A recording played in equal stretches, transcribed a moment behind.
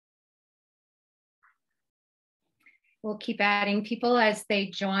We'll keep adding people as they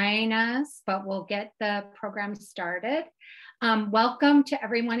join us, but we'll get the program started. Welcome to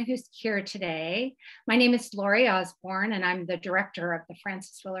everyone who's here today. My name is Lori Osborne, and I'm the director of the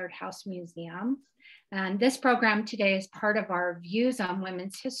Frances Willard House Museum. And this program today is part of our Views on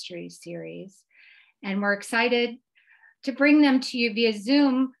Women's History series. And we're excited to bring them to you via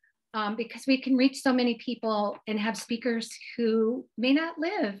Zoom because we can reach so many people and have speakers who may not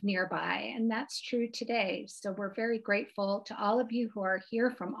live nearby, and that's true today. So we're very grateful to all of you who are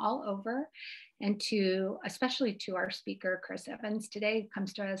here from all over, and especially to our speaker, Chris Evans today, who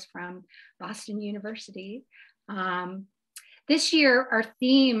comes to us from Boston University. This year, our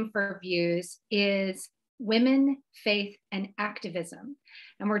theme for Views is Women, Faith, and Activism.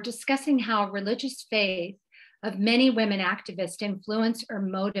 And we're discussing how religious faith of many women activists influence or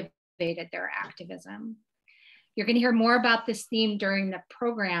motivated their activism. You're going to hear more about this theme during the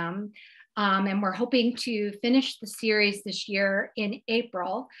program, and we're hoping to finish the series this year in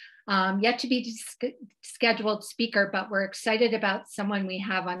April. Yet to be scheduled speaker, but we're excited about someone we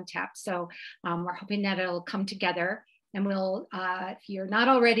have on tap. So we're hoping that it'll come together. And we'll, if you're not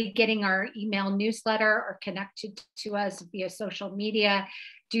already getting our email newsletter or connected to us via social media,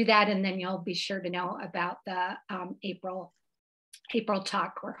 do that, and then you'll be sure to know about the April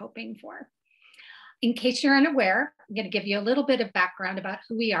talk we're hoping for. In case you're unaware, I'm going to give you a little bit of background about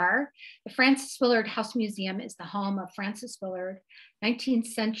who we are. The Frances Willard House Museum is the home of Frances Willard, 19th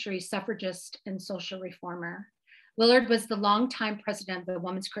century suffragist and social reformer. Willard was the longtime president of the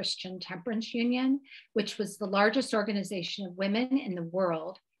Women's Christian Temperance Union, which was the largest organization of women in the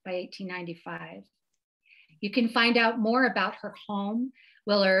world by 1895. You can find out more about her home,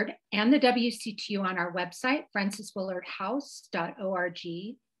 Willard, and the WCTU on our website, franceswillardhouse.org.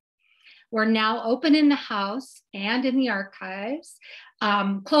 We're now open in the house and in the archives,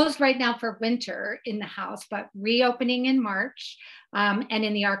 closed right now for winter in the house, but reopening in March, and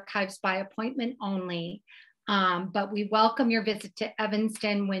in the archives by appointment only. But we welcome your visit to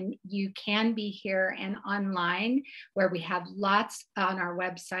Evanston when you can be here and online, where we have lots on our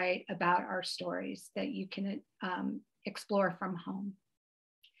website about our stories that you can explore from home.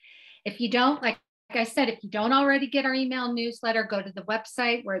 If you don't, like I said, if you don't already get our email newsletter, go to the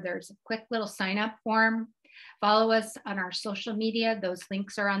website where there's a quick little sign up form. Follow us on our social media. Those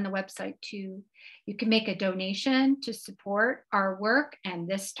links are on the website too. You can make a donation to support our work and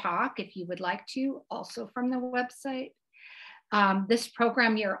this talk if you would like to, also from the website. This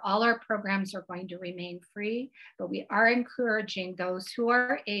program year, all our programs are going to remain free, but we are encouraging those who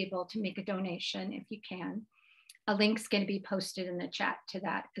are able to make a donation if you can. A link's going to be posted in the chat to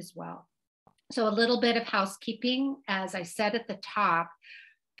that as well. So a little bit of housekeeping, as I said at the top,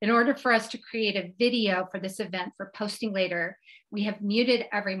 in order for us to create a video for this event for posting later, we have muted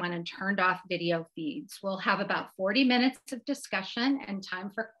everyone and turned off video feeds. We'll have about 40 minutes of discussion and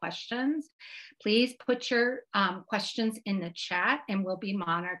time for questions. Please put your questions in the chat and we'll be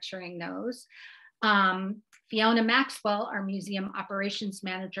monitoring those. Fiona Maxwell, our museum operations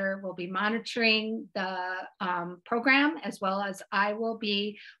manager, will be monitoring the program, as well as I will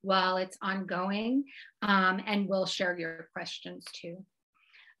be while it's ongoing, and we'll share your questions too.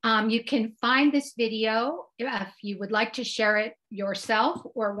 You can find this video if you would like to share it yourself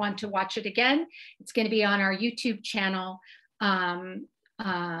or want to watch it again. It's going to be on our YouTube channel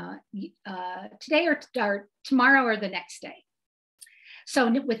today or tomorrow or the next day.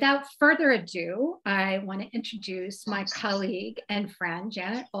 So without further ado, I want to introduce my colleague and friend,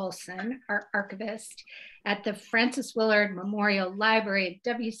 Janet Olson, our archivist at the Frances Willard Memorial Library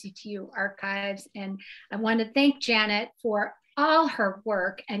at WCTU Archives. And I want to thank Janet for all her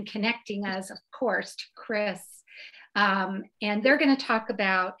work and connecting us, of course, to Chris. And they're going to talk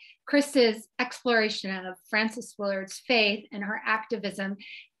about Chris's exploration of Frances Willard's faith and her activism,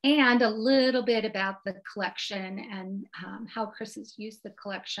 and a little bit about the collection and how Chris has used the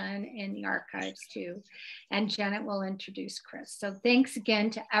collection in the archives too. And Janet will introduce Chris. So thanks again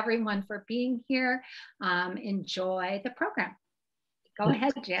to everyone for being here. Enjoy the program. Go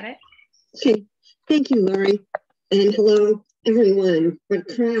ahead, Janet. Okay, thank you, Lori. And hello, everyone. What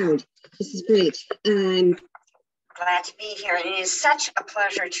a crowd. This is great. I'm glad to be here. It is such a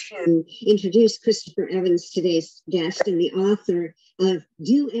pleasure to introduce Christopher Evans, today's guest, and the author of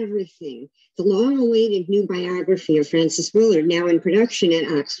Do Everything, the long-awaited new biography of Frances Willard, now in production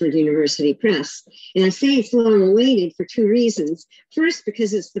at Oxford University Press. And I say it's long-awaited for two reasons. First,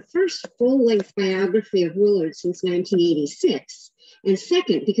 because it's the first full-length biography of Willard since 1986. And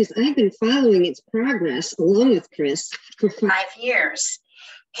second, because I've been following its progress, along with Chris, for 5 years.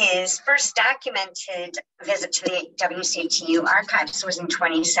 His first documented visit to the WCTU archives was in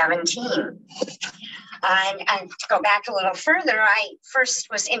 2017. And to go back a little further, I first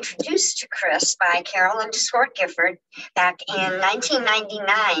was introduced to Chris by Carolyn Swart Gifford back in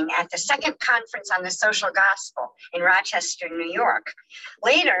 1999 at the second conference on the social gospel in Rochester, New York.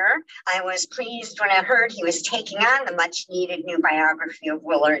 Later, I was pleased when I heard he was taking on the much needed new biography of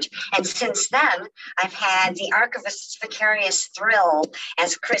Willard. And since then, I've had the archivist's vicarious thrill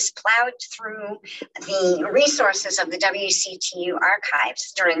as Chris plowed through the resources of the WCTU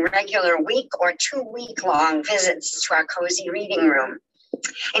archives during regular week or 2 week long visits to our cozy reading room.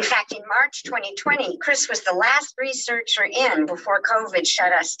 In fact, in March 2020, Chris was the last researcher in before COVID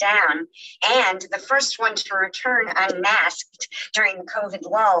shut us down, and the first one to return unmasked during the COVID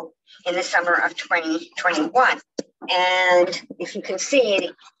lull in the summer of 2021. And if you can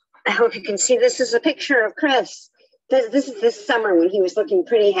see, I hope you can see, this is a picture of Chris. This is this summer when he was looking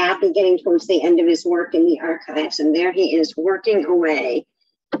pretty happy, getting towards the end of his work in the archives, and there he is working away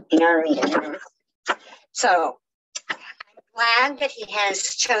in our reading room. So I'm glad that he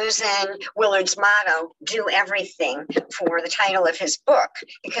has chosen Willard's motto, "Do everything," for the title of his book,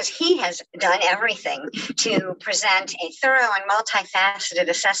 because he has done everything to present a thorough and multifaceted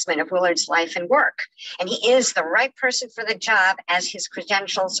assessment of Willard's life and work. And he is the right person for the job, as his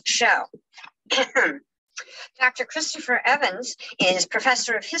credentials show. Dr. Christopher Evans is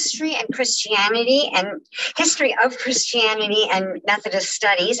professor of history and Christianity and history of Christianity and Methodist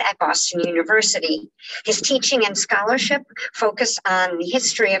studies at Boston University. His teaching and scholarship focus on the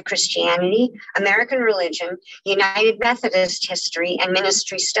history of Christianity, American religion, United Methodist history, and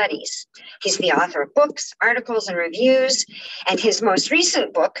ministry studies. He's the author of books, articles, and reviews, and his most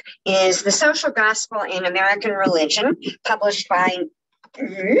recent book is The Social Gospel in American Religion, published by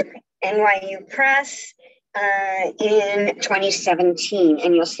NYU Press in 2017.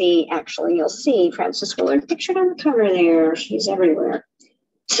 And you'll see Frances Willard pictured on the cover there. She's everywhere.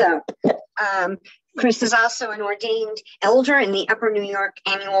 So Chris is also an ordained elder in the Upper New York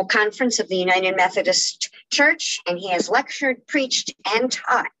Annual Conference of the United Methodist Church, and he has lectured, preached, and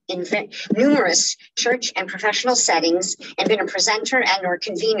taught in numerous church and professional settings, and been a presenter and or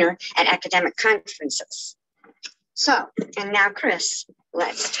convener at academic conferences. So, and now Chris,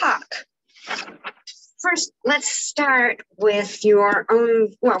 let's talk. First, let's start with your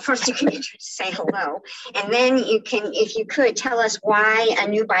own, well, first you can say hello, and then you can, if you could, tell us why a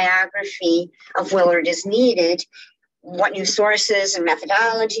new biography of Willard is needed, what new sources and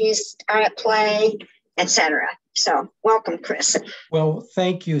methodologies are at play, etc. So, welcome, Chris. Well,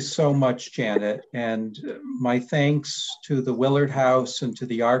 thank you so much, Janet, and my thanks to the Willard House and to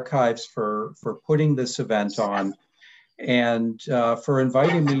the archives for putting this event on, and for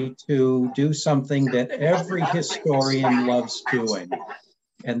inviting me to do something that every historian loves doing,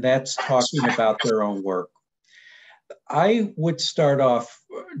 and that's talking about their own work. I would start off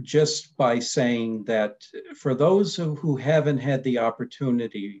just by saying that for those who haven't had the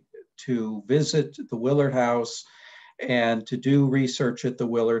opportunity to visit the Willard House and to do research at the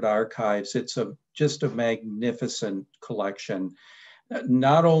Willard Archives, it's just a magnificent collection.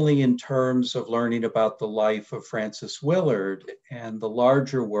 Not only in terms of learning about the life of Frances Willard and the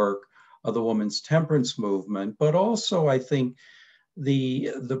larger work of the women's temperance movement, but also I think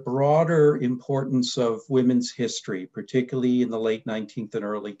the broader importance of women's history, particularly in the late 19th and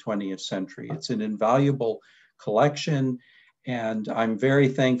early 20th century. It's an invaluable collection, and I'm very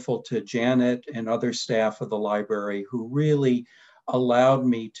thankful to Janet and other staff of the library who really allowed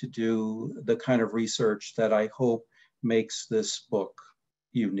me to do the kind of research that I hope makes this book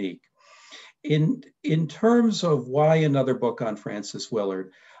unique. In terms of why another book on Frances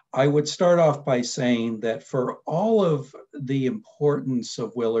Willard, I would start off by saying that for all of the importance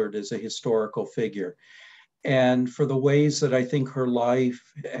of Willard as a historical figure, and for the ways that I think her life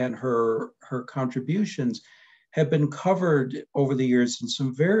and her contributions have been covered over the years in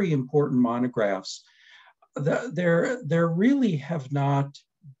some very important monographs, there really have not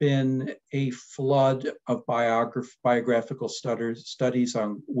been a flood of biographical studies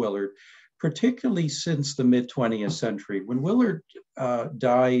on Willard, particularly since the mid-20th century. When Willard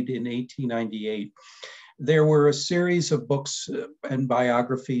died in 1898, there were a series of books and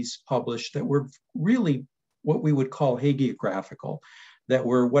biographies published that were really what we would call hagiographical, that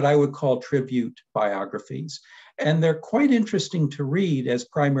were what I would call tribute biographies. And they're quite interesting to read as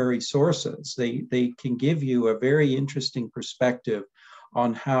primary sources. They can give you a very interesting perspective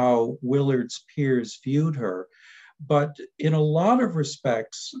on how Willard's peers viewed her. But in a lot of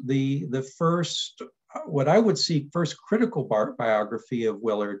respects, the first, what I would see first critical biography of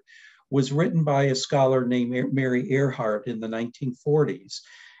Willard was written by a scholar named Mary Earhart in the 1940s.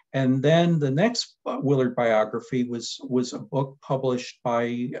 And then the next Willard biography was a book published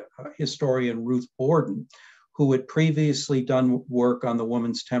by historian Ruth Borden, who had previously done work on the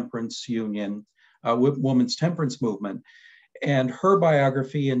Women's Temperance Union, Women's Temperance Movement. And her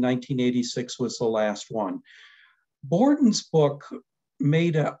biography in 1986 was the last one. Borden's book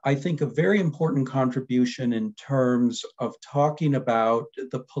made, I think, a very important contribution in terms of talking about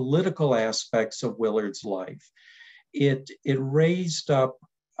the political aspects of Willard's life. It raised up,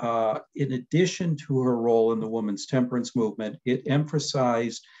 in addition to her role in the women's temperance movement, it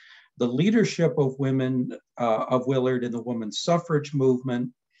emphasized the leadership of women, of Willard in the women's suffrage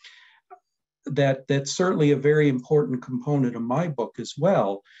movement. That's certainly a very important component of my book as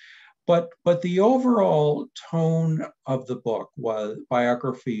well. But the overall tone of the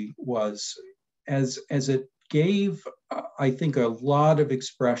biography was, as it gave, I think, a lot of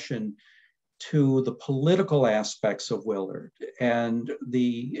expression to the political aspects of Willard, and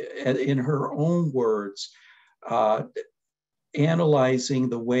in her own words, analyzing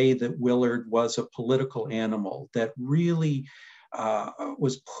the way that Willard was a political animal that really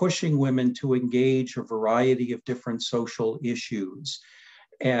was pushing women to engage a variety of different social issues,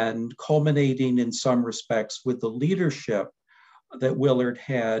 and culminating in some respects with the leadership that Willard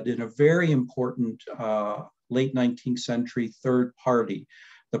had in a very important late 19th century third party,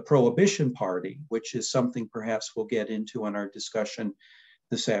 the Prohibition Party, which is something perhaps we'll get into in our discussion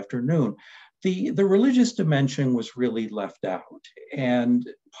this afternoon. The religious dimension was really left out. And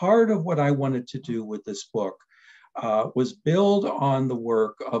part of what I wanted to do with this book was build on the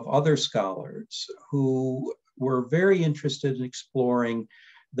work of other scholars who were very interested in exploring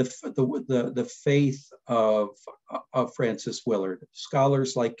the faith of Frances Willard.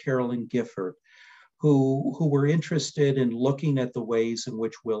 Scholars like Carolyn Gifford, who were interested in looking at the ways in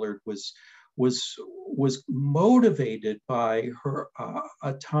which Willard was motivated by her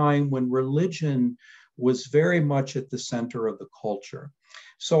a time when religion was very much at the center of the culture.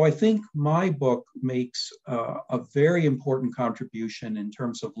 So I think my book makes a very important contribution in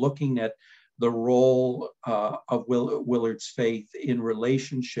terms of looking at the role of Willard's faith in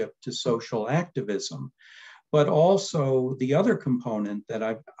relationship to social activism, but also the other component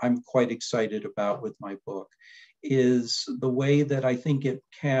that I'm quite excited about with my book is the way that I think it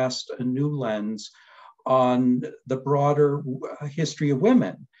cast a new lens on the broader history of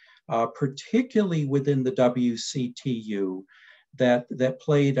women, particularly within the WCTU, that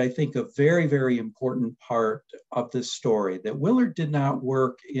played, I think, a very, very important part of this story, that Willard did not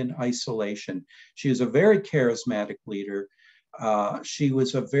work in isolation. She was a very charismatic leader. She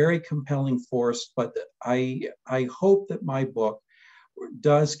was a very compelling force, but I hope that my book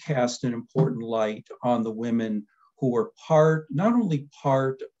does cast an important light on the women who were not only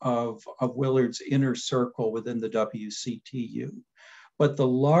part of Willard's inner circle within the WCTU, but the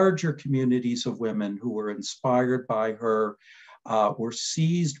larger communities of women who were inspired by her, were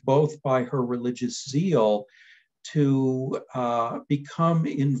seized both by her religious zeal to become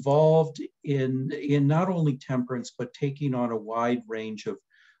involved in not only temperance, but taking on a wide range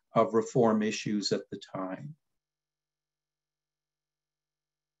of reform issues at the time.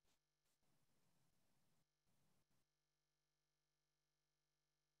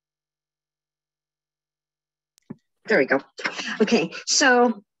 There we go. Okay,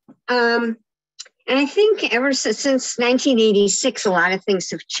 so, and I think ever since 1986, a lot of things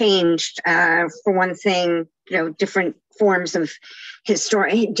have changed. For one thing, different forms of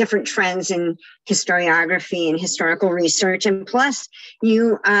different trends in historiography and historical research, and plus,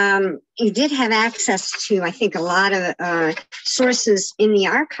 you did have access to, I think, a lot of sources in the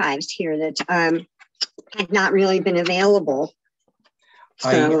archives here that had not really been available.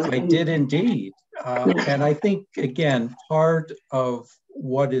 So, I did indeed. And I think, again, part of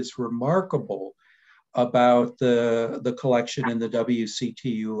what is remarkable about the collection in the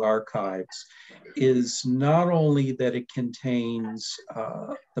WCTU archives is not only that it contains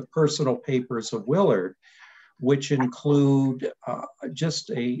the personal papers of Willard, which include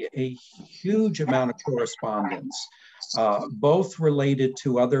just a huge amount of correspondence, both related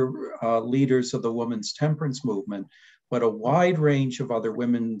to other leaders of the women's temperance movement, but a wide range of other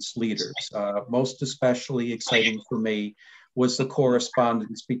women's leaders. Most especially exciting for me was the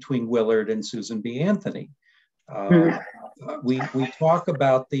correspondence between Willard and Susan B. Anthony. We talk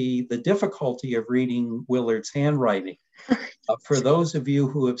about the difficulty of reading Willard's handwriting. For those of you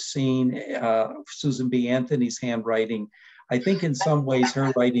who have seen Susan B. Anthony's handwriting, I think in some ways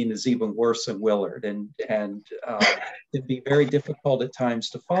her writing is even worse than Willard, and it'd be very difficult at times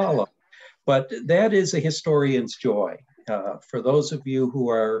to follow. But that is a historian's joy. For those of you who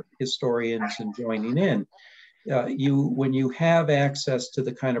are historians and joining in, when you have access to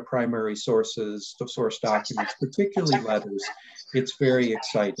the kind of primary sources, to source documents, particularly letters, it's very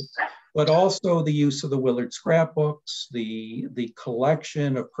exciting. But also the use of the Willard scrapbooks, the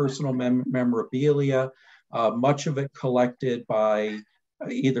collection of personal memorabilia, much of it collected by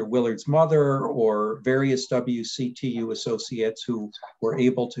either Willard's mother or various WCTU associates who were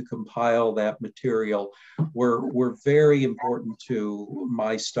able to compile that material were very important to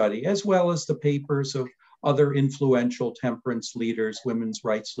my study, as well as the papers of other influential temperance leaders, women's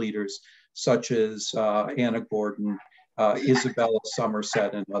rights leaders, such as Anna Gordon, Isabella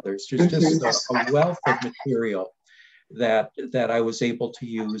Somerset, and others. There's just a wealth of material that I was able to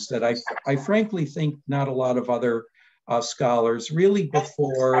use that I frankly think not a lot of other scholars really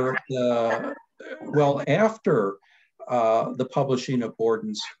before after the publishing of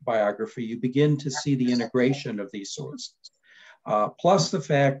Borden's biography, you begin to see the integration of these sources. Plus the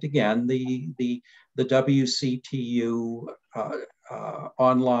fact, again, the WCTU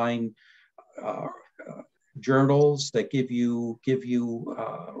online journals that give you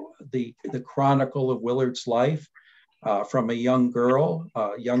the chronicle of Willard's life from a young girl,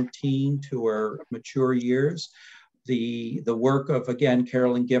 young teen to her mature years. The work of, again,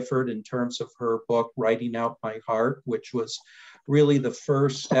 Carolyn Gifford in terms of her book, Writing Out My Heart, which was really the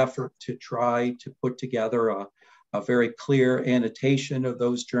first effort to try to put together a very clear annotation of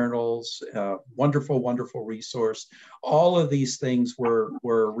those journals, wonderful, wonderful resource. All of these things were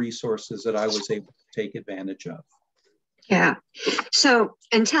resources that I was able to take advantage of. Yeah. So,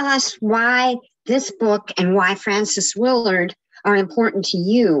 and tell us why this book and why Frances Willard are important to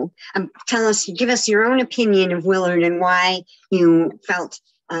you. Give us your own opinion of Willard and why you felt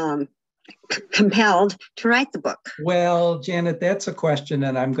compelled to write the book. Well, Janet, that's a question,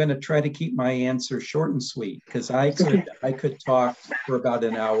 and I'm going to try to keep my answer short and sweet because I could talk for about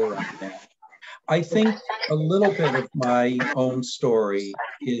an hour on that. I think a little bit of my own story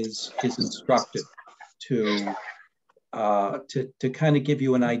is instructive to kind of give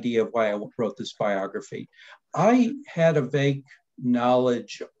you an idea of why I wrote this biography. I had a vague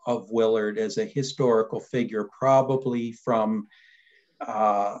knowledge of Willard as a historical figure, probably from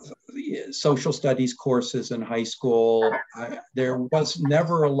social studies courses in high school. There was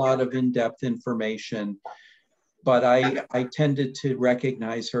never a lot of in-depth information, but I tended to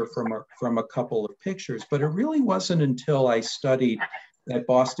recognize her from a couple of pictures. But it really wasn't until I studied at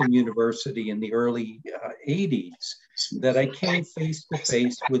Boston University in the early 80s that I came face to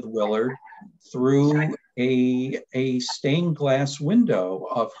face with Willard through a stained glass window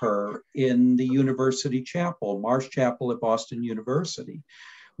of her in the university chapel, Marsh Chapel at Boston University,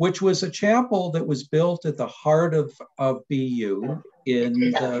 which was a chapel that was built at the heart of BU in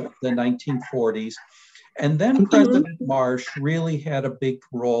the 1940s. And then President Marsh really had a big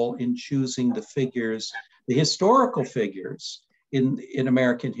role in choosing the figures, the historical figures in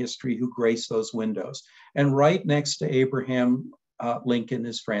American history who grace those windows. And right next to Abraham Lincoln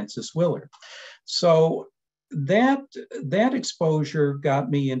is Frances Willard. So that exposure got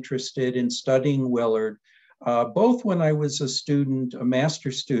me interested in studying Willard, both when I was a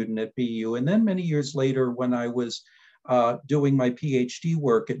master's student at BU, and then many years later when I was doing my PhD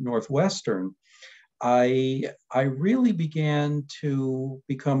work at Northwestern. I really began to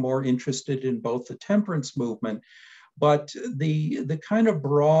become more interested in both the temperance movement, but the kind of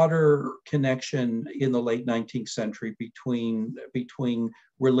broader connection in the late 19th century between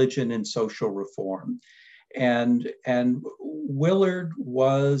religion and social reform. And Willard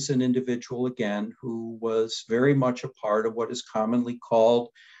was an individual, again, who was very much a part of what is commonly called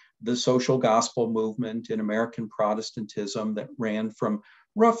the social gospel movement in American Protestantism that ran from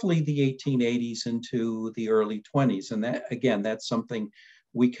roughly the 1880s into the early 20s. And that, again, that's something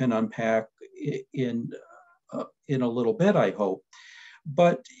we can unpack in a little bit, I hope.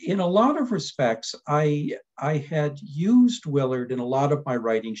 But in a lot of respects, I had used Willard in a lot of my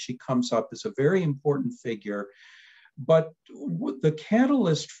writing. She comes up as a very important figure. But the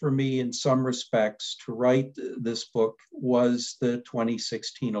catalyst for me in some respects to write this book was the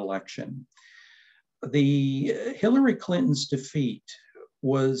 2016 election. The Hillary Clinton's defeat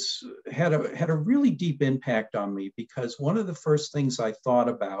had a really deep impact on me, because one of the first things I thought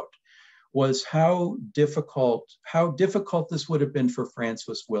about was how difficult this would have been for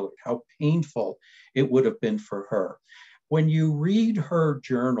Frances Willard, how painful it would have been for her. When you read her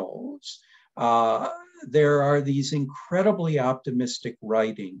journals, there are these incredibly optimistic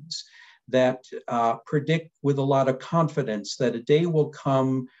writings that predict with a lot of confidence that a day will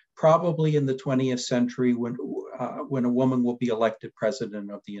come, probably in the 20th century, when a woman will be elected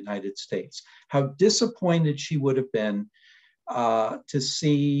president of the United States. How disappointed she would have been to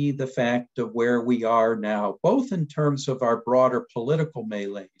see the fact of where we are now, both in terms of our broader political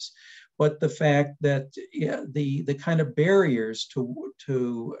melees, but the fact that the kind of barriers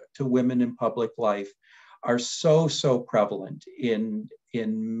to women in public life are so prevalent in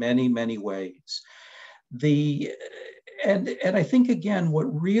many, many ways. And I think, again,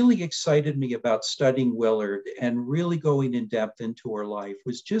 what really excited me about studying Willard and really going in depth into her life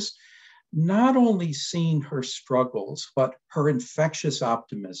was just not only seeing her struggles, but her infectious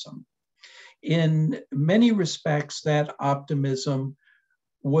optimism. In many respects, that optimism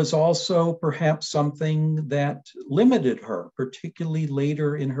was also perhaps something that limited her, particularly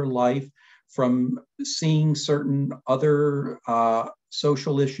later in her life, from seeing certain other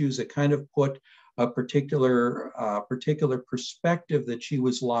social issues that kind of put a particular perspective that she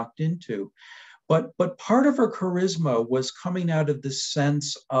was locked into. But part of her charisma was coming out of this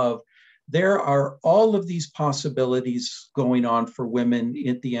sense of there are all of these possibilities going on for women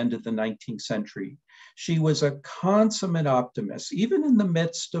at the end of the 19th century. She was a consummate optimist, even in the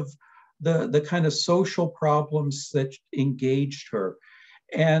midst of the kind of social problems that engaged her.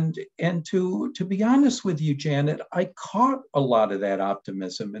 And to be honest with you, Janet, I caught a lot of that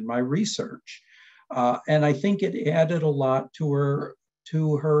optimism in my research. And I think it added a lot to her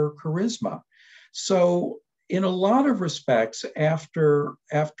charisma. So in a lot of respects, after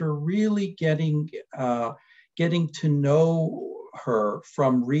really getting to know her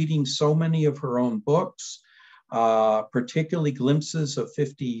from reading so many of her own books, particularly Glimpses of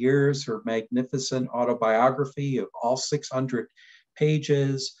 50 Years, her magnificent autobiography of all 600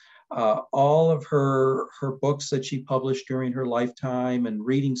 pages, all of her books that she published during her lifetime, and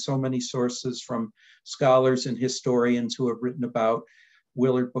reading so many sources from scholars and historians who have written about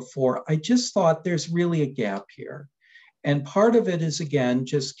Willard before, I just thought there's really a gap here. And part of it is, again,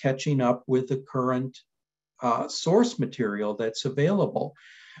 just catching up with the current source material that's available.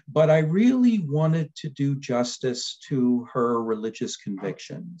 But I really wanted to do justice to her religious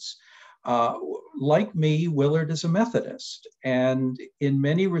convictions. Like me, Willard is a Methodist. And in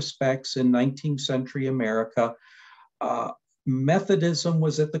many respects, in 19th century America, Methodism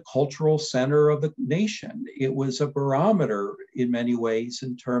was at the cultural center of the nation. It was a barometer in many ways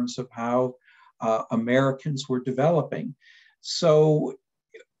in terms of how Americans were developing. So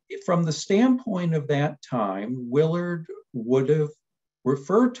from the standpoint of that time, Willard would have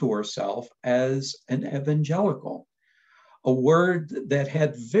referred to herself as an evangelical, a word that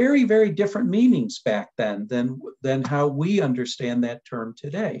had very, very different meanings back then than how we understand that term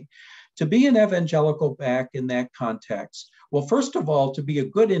today. To be an evangelical back in that context, well, first of all, to be a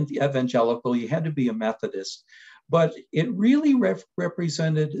good evangelical, you had to be a Methodist, but it really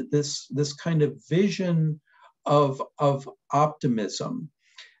represented this kind of vision of optimism,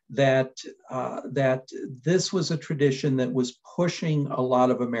 that this was a tradition that was pushing a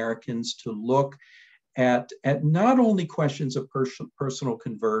lot of Americans to look at not only questions of personal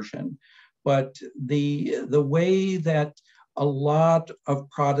conversion, but the way that a lot of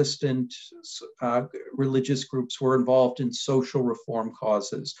Protestant religious groups were involved in social reform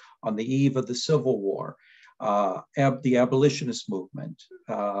causes on the eve of the Civil War, the abolitionist movement,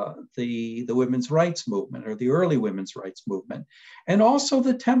 the women's rights movement, or the early women's rights movement, and also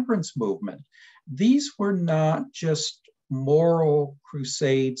the temperance movement. These were not just moral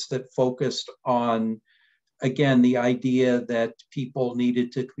crusades that focused on, again, the idea that people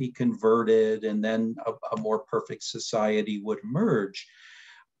needed to be converted and then a more perfect society would emerge.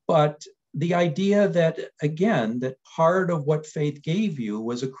 But the idea that, again, that part of what faith gave you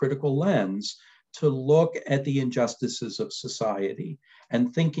was a critical lens to look at the injustices of society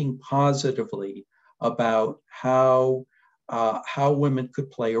and thinking positively about how women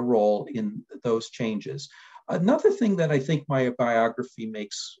could play a role in those changes. Another thing that I think my biography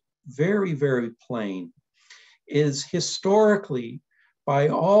makes very, very plain is historically, by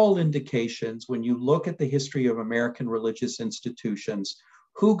all indications, when you look at the history of American religious institutions,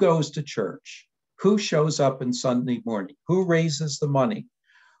 who goes to church? Who shows up on Sunday morning? Who raises the money?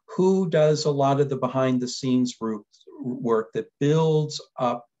 Who does a lot of the behind the scenes work that builds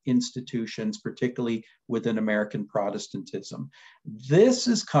up institutions, particularly within American Protestantism? This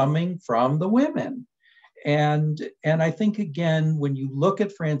is coming from the women. And I think, again, when you look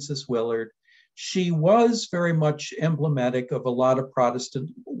at Frances Willard, she was very much emblematic of a lot of Protestant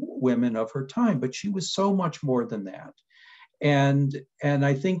women of her time, but she was so much more than that. And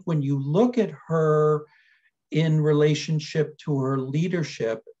I think when you look at her in relationship to her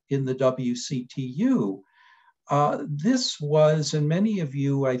leadership in the WCTU, this was, and many of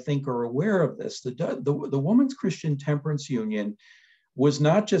you, I think, are aware of this, the Women's Christian Temperance Union was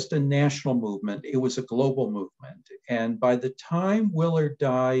not just a national movement, it was a global movement. And by the time Willard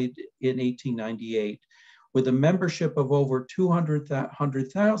died in 1898, with a membership of over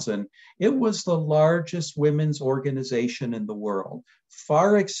 200,000, it was the largest women's organization in the world,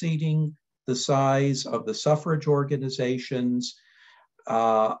 far exceeding the size of the suffrage organizations,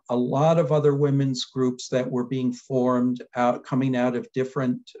 a lot of other women's groups that were being formed coming out of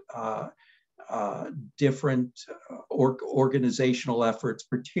different organizational efforts,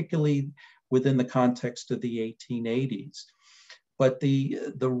 particularly within the context of the 1880s. But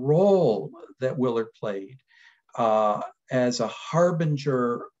the role that Willard played as a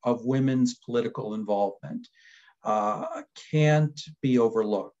harbinger of women's political involvement can't be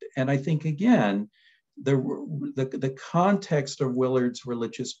overlooked. And I think, again, the context of Willard's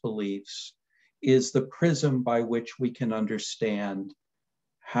religious beliefs is the prism by which we can understand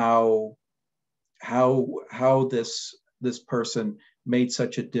how this person made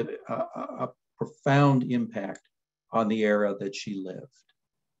such a profound impact on the era that she lived.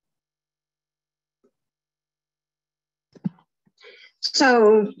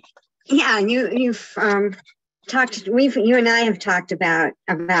 So, yeah, you've talked. You and I have talked about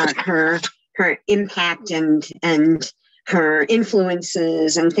her impact and her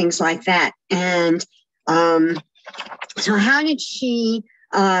influences and things like that. And so, how did she?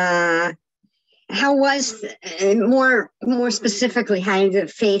 How was more specifically? How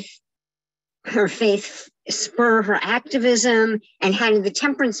did her faith spur her activism, and how did the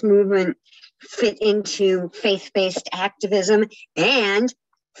temperance movement fit into faith-based activism? And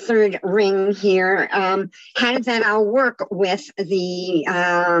third ring here, how did that all work with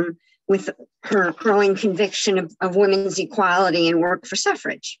with her growing conviction of women's equality and work for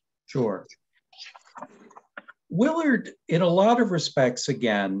suffrage? Sure. Willard, in a lot of respects,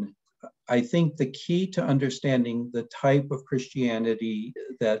 again, I think the key to understanding the type of Christianity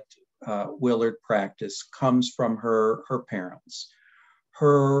that Willard practiced comes from her parents.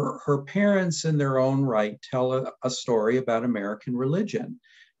 Her parents, in their own right, tell a story about American religion.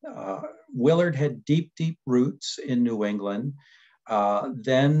 Willard had deep roots in New England.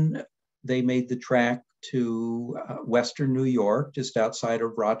 Then they made the trek to Western New York, just outside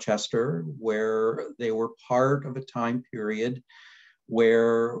of Rochester, where they were part of a time period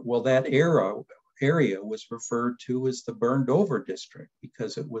where, well, that area was referred to as the burned over district,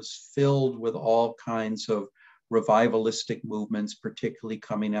 because it was filled with all kinds of revivalistic movements, particularly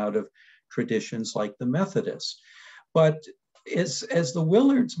coming out of traditions like the Methodists. But as the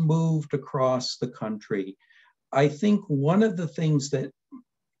Willards moved across the country, I think one of the things that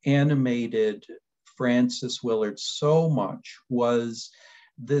animated Frances Willard so much was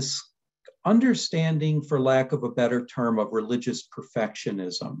this understanding, for lack of a better term, of religious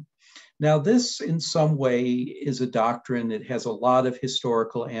perfectionism. Now, this in some way is a doctrine that has a lot of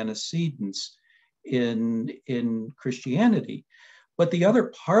historical antecedents in Christianity. But the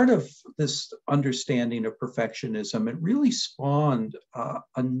other part of this understanding of perfectionism, it really spawned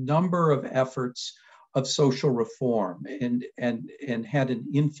a number of efforts of social reform and had an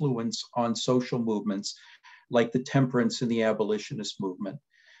influence on social movements like the temperance and the abolitionist movement.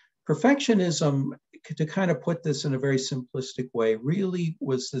 Perfectionism, to kind of put this in a very simplistic way, really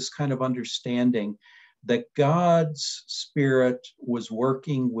was this kind of understanding that God's Spirit was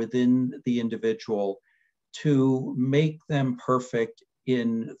working within the individual to make them perfect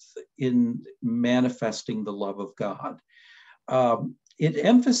in manifesting the love of God. It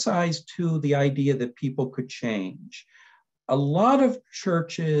emphasized, too, the idea that people could change. A lot of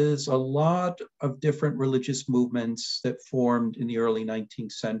churches, a lot of different religious movements that formed in the early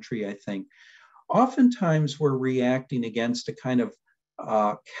 19th century, I think, oftentimes were reacting against a kind of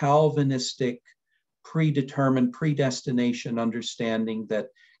Calvinistic, predetermined, predestination understanding that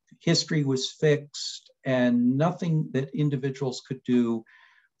history was fixed and nothing that individuals could do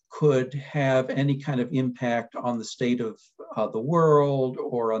could have any kind of impact on the state of the world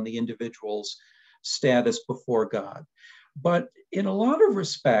or on the individual's status before God. But in a lot of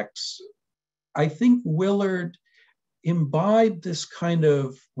respects, I think Willard imbibed this kind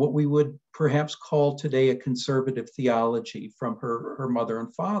of what we would perhaps call today a conservative theology from her mother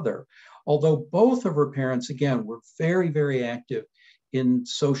and father. Although both of her parents, again, were very active in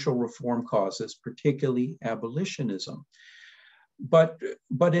social reform causes, particularly abolitionism. But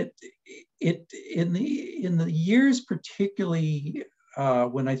it in the years, particularly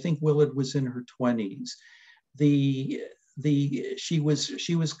when I think Willard was in her 20s, she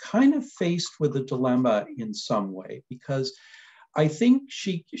was kind of faced with a dilemma in some way, because I think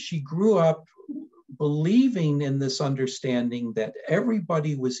she grew up believing in this understanding that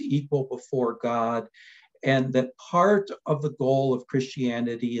everybody was equal before God, and that part of the goal of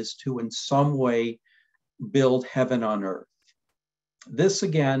Christianity is to in some way build heaven on earth. This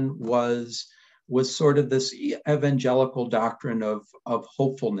again was sort of this evangelical doctrine of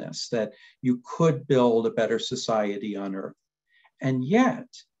hopefulness, that you could build a better society on earth. And yet,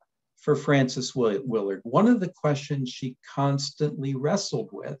 for Frances Willard, one of the questions she constantly wrestled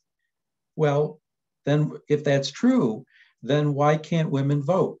with, well, then if that's true, then why can't women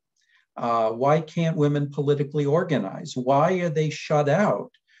vote? Why can't women politically organize? Why are they shut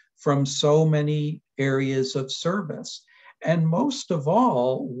out from so many areas of service? And most of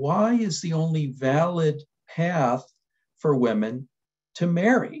all, why is the only valid path for women to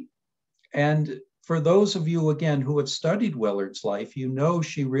marry? And for those of you, again, who have studied Willard's life, you know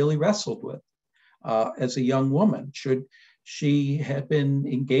she really wrestled with as a young woman. She had been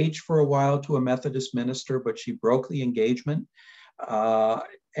engaged for a while to a Methodist minister, but she broke the engagement.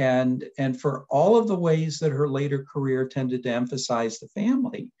 And for all of the ways that her later career tended to emphasize the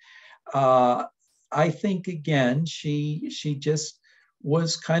family, I think, again, she just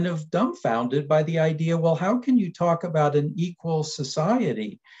was kind of dumbfounded by the idea, well, how can you talk about an equal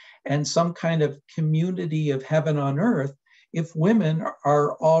society and some kind of community of heaven on earth if women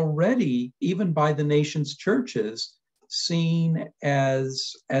are already, even by the nation's churches, seen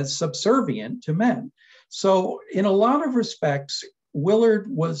as subservient to men? So in a lot of respects, Willard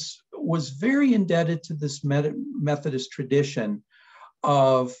was very indebted to this Methodist tradition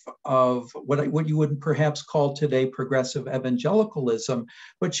of what you would perhaps call today progressive evangelicalism,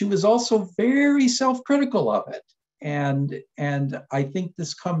 but she was also very self-critical of it. And I think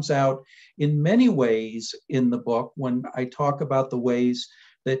this comes out in many ways in the book when I talk about the ways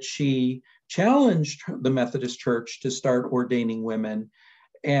that she challenged the Methodist Church to start ordaining women,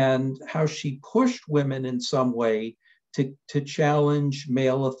 and how she pushed women in some way to challenge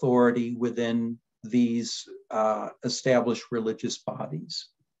male authority within these established religious bodies.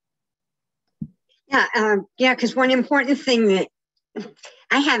 Yeah, because one important thing that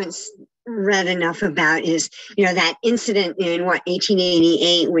I haven't read enough about is, that incident in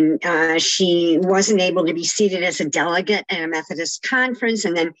 1888 when she wasn't able to be seated as a delegate at a Methodist conference,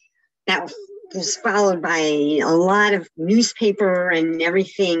 and then that was followed by a lot of newspaper and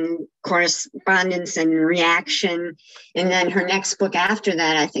everything, correspondence and reaction. And then her next book after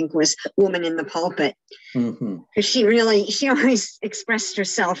that, I think, was Woman in the Pulpit. Mm-hmm. She always expressed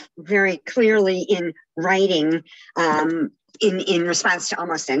herself very clearly in writing, in response to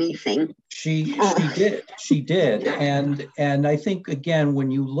almost anything. She did. And I think, again,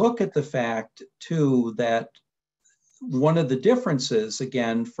 when you look at the fact too, that one of the differences,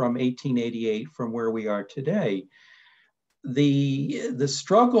 again, from 1888, from where we are today, the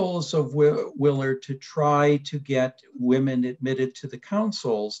struggles of Willard to try to get women admitted to the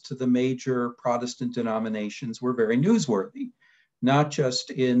councils, to the major Protestant denominations, were very newsworthy, not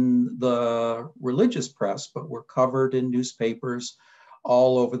just in the religious press, but were covered in newspapers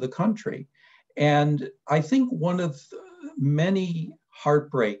all over the country. And I think one of many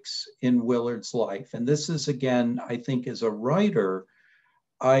heartbreaks in Willard's life, and this is, again, I think as a writer,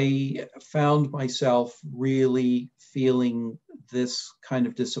 I found myself really feeling this kind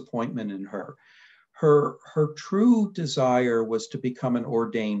of disappointment in her. Her true desire was to become an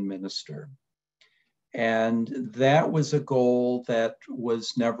ordained minister. And that was a goal that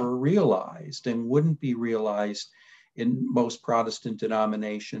was never realized and wouldn't be realized in most Protestant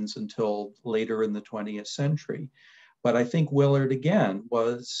denominations until later in the 20th century. But I think Willard, again,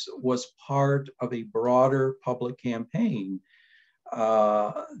 was part of a broader public campaign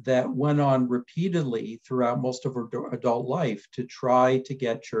that went on repeatedly throughout most of her adult life to try to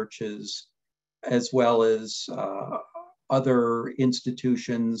get churches, as well as other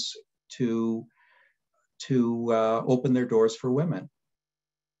institutions, to open their doors for women.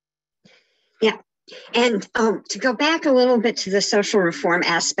 Yeah. And to go back a little bit to the social reform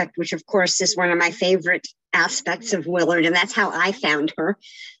aspect, which of course is one of my favorite aspects of Willard, and that's how I found her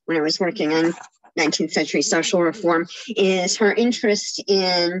when I was working on 19th century social reform, is her interest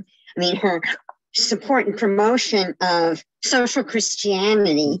in, her support and promotion of social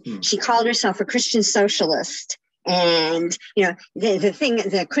Christianity. Mm-hmm. She called herself a Christian socialist. And,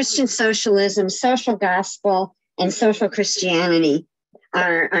 the Christian socialism, social gospel, and social Christianity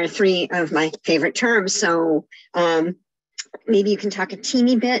are three of my favorite terms. So maybe you can talk a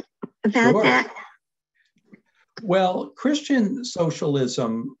teeny bit about that. Well, Christian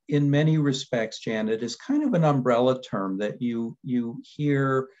socialism, in many respects, Janet, is kind of an umbrella term that you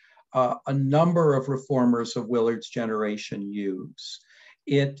hear a number of reformers of Willard's generation use.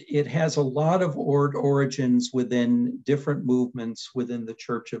 It has a lot of origins within different movements within the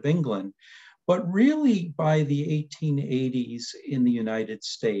Church of England. But really by the 1880s in the United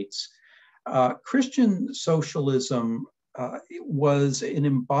States, Christian socialism was an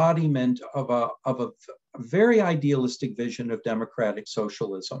embodiment of a very idealistic vision of democratic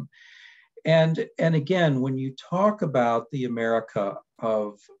socialism. And again, when you talk about the America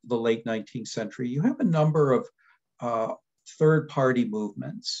of the late 19th century, you have a number of third-party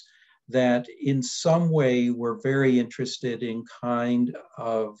movements that in some way were very interested in kind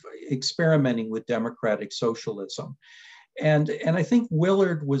of experimenting with democratic socialism. And I think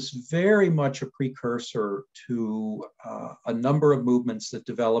Willard was very much a precursor to a number of movements that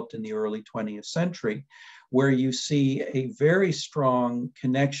developed in the early 20th century, where you see a very strong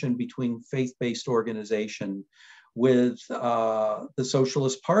connection between faith-based organization with the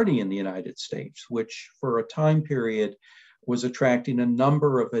Socialist Party in the United States, which for a time period was attracting a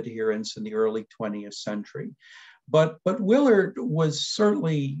number of adherents in the early 20th century. But Willard was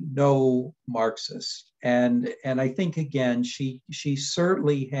certainly no Marxist. And I think, again, she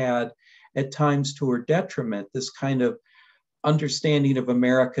certainly had, at times to her detriment, this kind of understanding of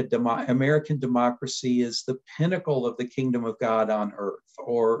American democracy as the pinnacle of the kingdom of God on earth,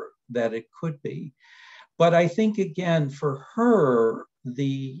 or that it could be. But I think, again, for her,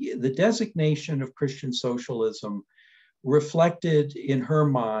 the designation of Christian socialism reflected in her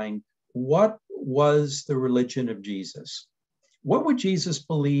mind what was the religion of Jesus. What would Jesus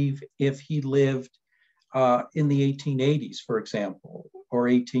believe if he lived in the 1880s, for example, or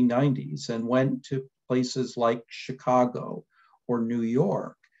 1890s, and went to places like Chicago or New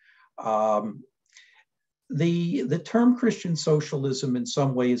York? The term Christian socialism in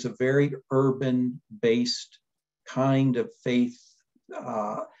some ways is a very urban-based kind of faith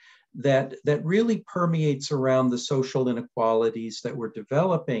that really permeates around the social inequalities that were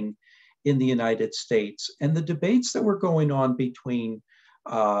developing in the United States, and the debates that were going on between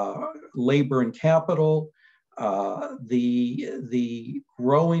labor and capital, the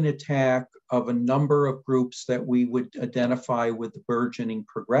growing attack of a number of groups that we would identify with the burgeoning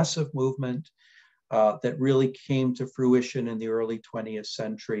progressive movement that really came to fruition in the early 20th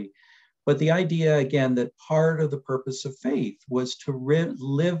century. But the idea, again, that part of the purpose of faith was to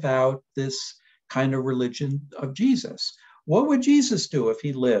live out this kind of religion of Jesus. What would Jesus do if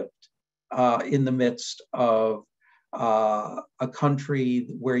he lived in the midst of a country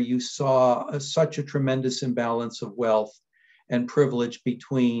where you saw such a tremendous imbalance of wealth and privilege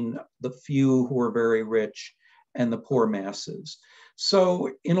between the few who were very rich and the poor masses? So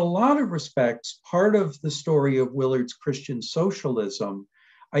in a lot of respects, part of the story of Willard's Christian socialism,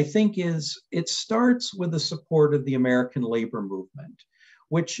 I think, is it starts with the support of the American labor movement,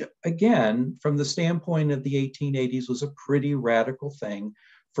 which, again, from the standpoint of the 1880s, was a pretty radical thing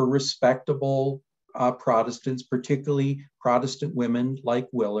for respectable Protestants, particularly Protestant women like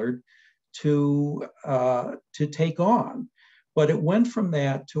Willard, to take on. But it went from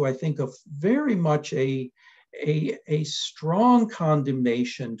that to, I think, very much a strong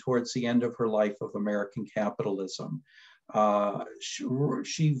condemnation towards the end of her life of American capitalism.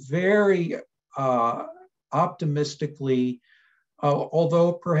 She very optimistically,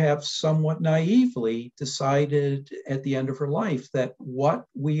 although perhaps somewhat naively, decided at the end of her life that what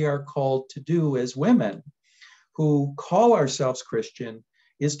we are called to do as women who call ourselves Christian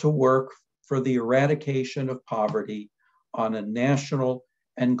is to work for the eradication of poverty on a national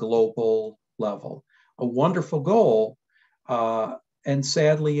and global level. A wonderful goal. And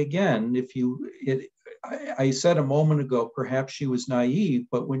sadly, again, I said a moment ago, perhaps she was naive,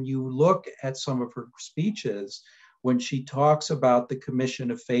 but when you look at some of her speeches, when she talks about the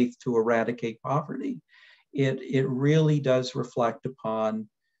commission of faith to eradicate poverty, it really does reflect upon,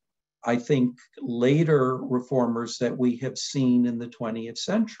 I think, later reformers that we have seen in the 20th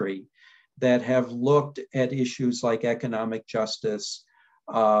century that have looked at issues like economic justice,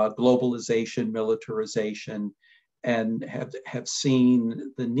 globalization, militarization, and have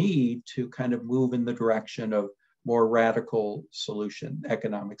seen the need to kind of move in the direction of more radical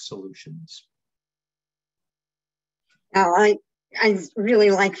economic solutions. Now, I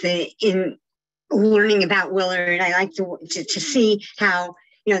really like in learning about Willard, I like to see how,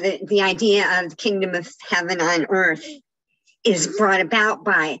 the idea of the kingdom of heaven on earth is brought about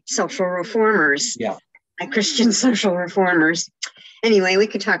by social reformers, by Christian social reformers. Anyway, we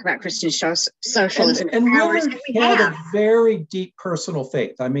could talk about Christian socialism. And Willard had a very deep personal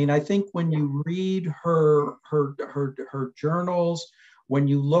faith. I mean, I think when you read her journals, when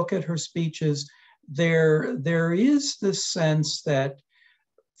you look at her speeches, there is this sense that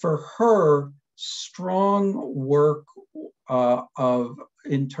for her, strong work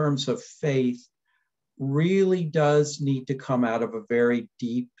in terms of faith really does need to come out of a very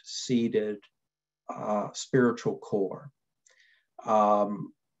deep-seated spiritual core.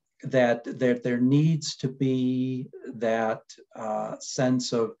 That there needs to be that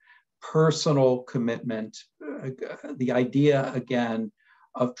sense of personal commitment, the idea again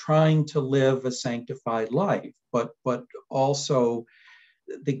of trying to live a sanctified life, but also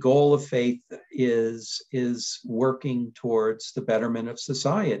the goal of faith is working towards the betterment of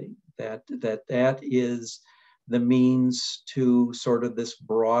society. That is the means to sort of this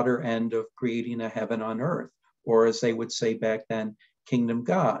broader end of creating a heaven on earth, or as they would say back then, kingdom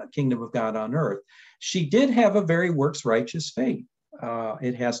of God on earth. She did have a very works righteous faith,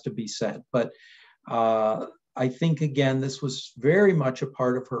 it has to be said, but I think again this was very much a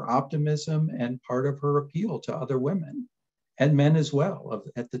part of her optimism and part of her appeal to other women and men as well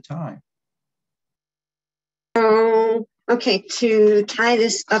at the time. Oh, okay, to tie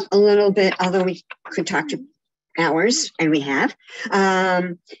this up a little bit, although we could talk to hours, and we have.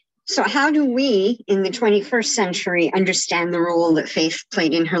 So how do we in the 21st century understand the role that faith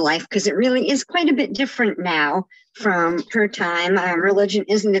played in her life? Because it really is quite a bit different now from her time. Religion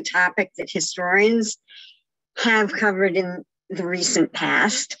isn't a topic that historians have covered in the recent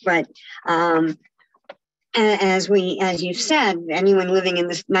past, but as you've said, anyone living in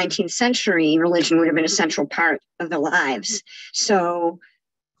the 19th century, religion would have been a central part of their lives. So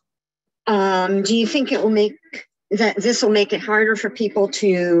do you think it will make this will make it harder for people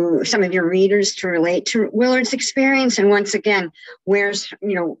some of your readers to relate to Willard's experience? And once again,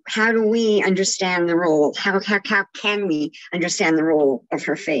 how do we understand the role? How can we understand the role of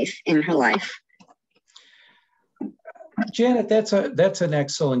her faith in her life? Janet, that's an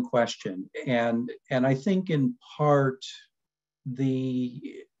excellent question, and I think in part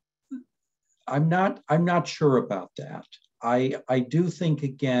I'm not sure about that. I do think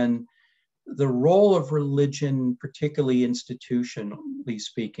again the role of religion, particularly institutionally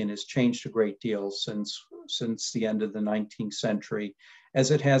speaking, has changed a great deal since the end of the 19th century,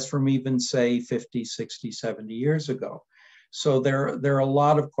 as it has from even say 50, 60, 70 years ago. So there are a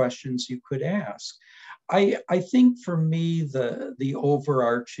lot of questions you could ask. I think for me, the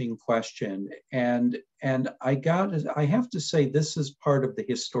overarching question, and I have to say this is part of the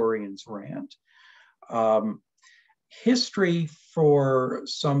historian's rant. History for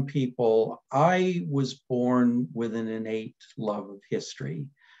some people, I was born with an innate love of history.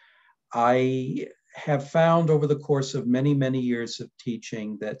 I have found over the course of many, many years of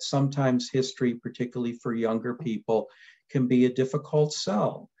teaching that sometimes history, particularly for younger people, can be a difficult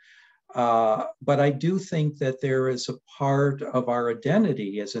sell. But I do think that there is a part of our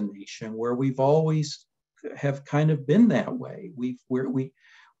identity as a nation where we've always have kind of been that way.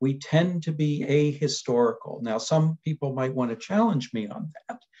 We tend to be ahistorical. Now, some people might want to challenge me on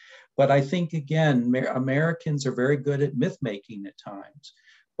that, but I think again, Americans are very good at myth making at times,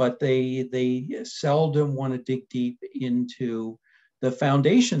 but they seldom want to dig deep into the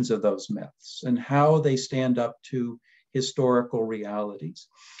foundations of those myths and how they stand up to historical realities.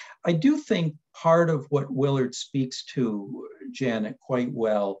 I do think part of what Willard speaks to, Janet, quite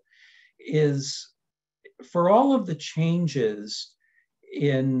well is for all of the changes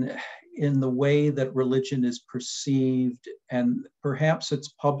in the way that religion is perceived and perhaps its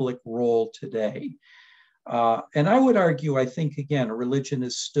public role today. And I would argue, I think, again, religion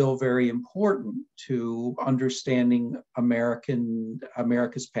is still very important to understanding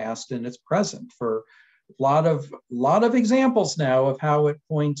America's past and its present for a lot of examples now of how it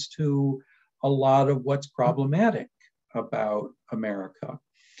points to a lot of what's problematic about America.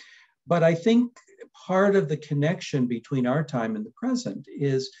 But I think part of the connection between our time and the present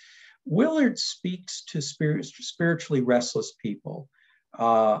is Willard speaks to spiritually restless people.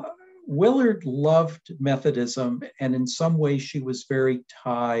 Willard loved Methodism, and in some ways she was very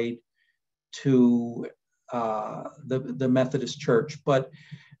tied to the Methodist Church. But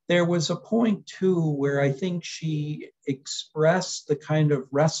there was a point too where I think she expressed the kind of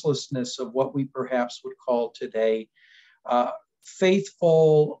restlessness of what we perhaps would call today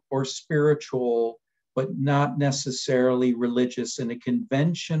faithful or spiritual, but not necessarily religious in a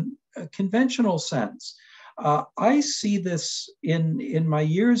conventional sense. I see this in my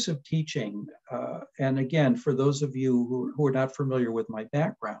years of teaching, and again, for those of you who are not familiar with my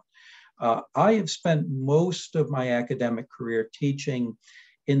background, I have spent most of my academic career teaching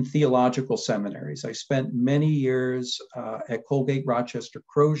in theological seminaries. I spent many years at Colgate Rochester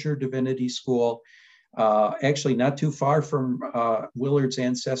Crozier Divinity School, actually not too far from Willard's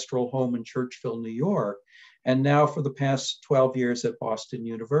ancestral home in Churchville, New York, and now for the past 12 years at Boston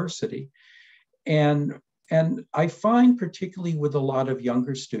University. And I find, particularly with a lot of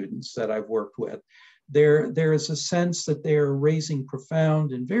younger students that I've worked with, there is a sense that they're raising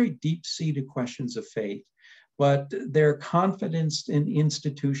profound and very deep-seated questions of faith, but their confidence in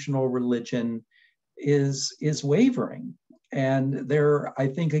institutional religion is wavering. And there are, I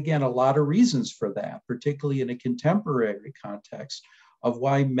think, again, a lot of reasons for that, particularly in a contemporary context, of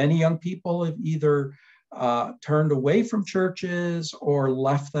why many young people have either turned away from churches or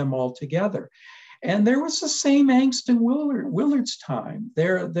left them altogether. And there was the same angst in Willard's time.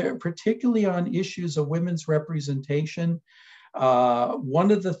 There, particularly on issues of women's representation.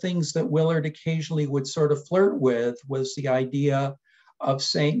 One of the things that Willard occasionally would sort of flirt with was the idea of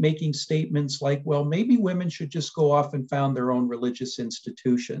making statements like, well, maybe women should just go off and found their own religious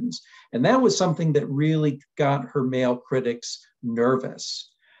institutions. And that was something that really got her male critics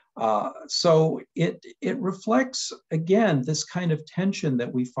nervous. So it reflects, again, this kind of tension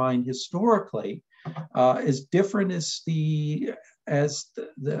that we find historically, as different as the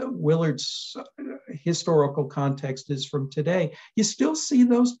Willard's historical context is from today. You still see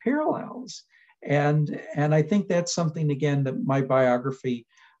those parallels. And I think that's something, again, that my biography,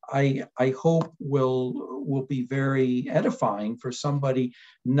 I hope will be very edifying for somebody,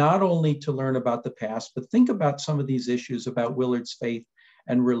 not only to learn about the past, but think about some of these issues about Willard's faith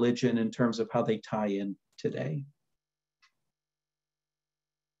and religion in terms of how they tie in today.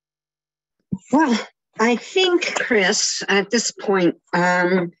 Well, I think, Chris, at this point,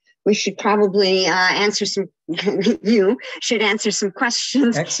 we should probably you should answer some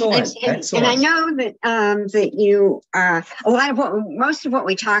questions. Excellent, excellent. And I know that that you, most of what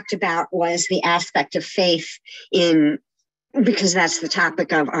we talked about was the aspect of faith because that's the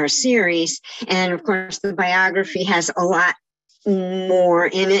topic of our series. And of course, the biography has a lot more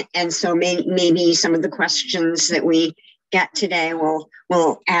in it. And so maybe some of the questions that we get today will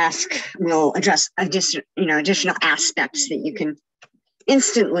address additional aspects that you can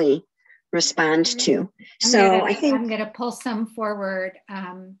instantly respond to. I'm going to pull some forward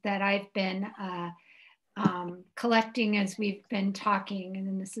that I've been collecting as we've been talking,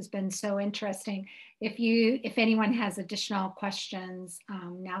 and this has been so interesting. If anyone has additional questions,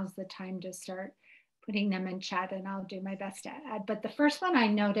 now's the time to start putting them in chat, and I'll do my best to add. But the first one I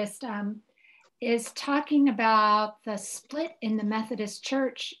noticed is talking about the split in the Methodist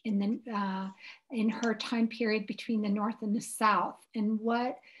Church in her time period between the North and the South, and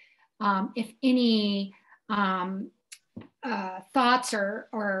what, if any, thoughts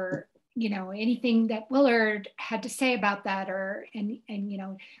or anything that Willard had to say about that, and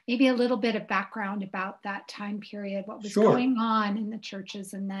maybe a little bit of background about that time period, what was going on in the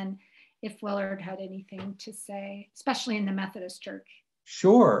churches, and then if Willard had anything to say, especially in the Methodist Church.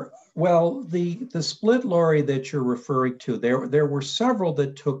 Sure. Well, the split, Laurie, that you're referring to, there were several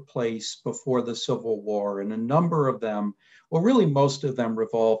that took place before the Civil War, and a number of them, well, really most of them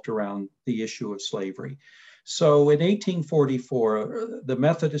revolved around the issue of slavery. So in 1844, the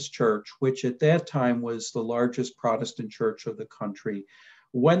Methodist Church, which at that time was the largest Protestant church of the country,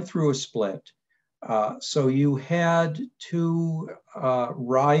 went through a split. So you had two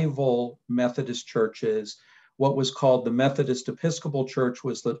rival Methodist churches. What was called the Methodist Episcopal Church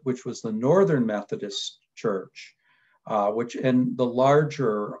which was the Northern Methodist Church, and the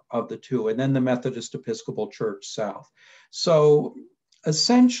larger of the two, and then the Methodist Episcopal Church South. So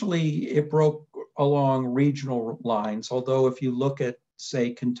essentially it broke along regional lines, although if you look at, say,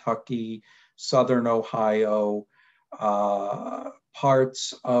 Kentucky, Southern Ohio,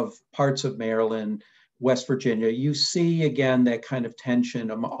 parts of Maryland, West Virginia, you see again that kind of tension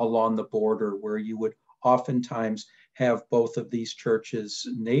along the border where you would oftentimes have both of these churches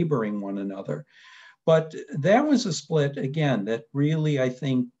neighboring one another. But that was a split, again, that really, I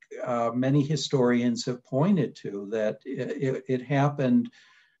think, many historians have pointed to, that it happened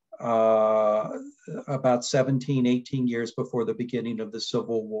about 17, 18 years before the beginning of the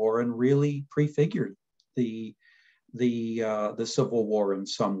Civil War, and really prefigured the Civil War in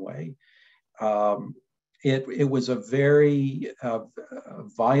some way. It was a very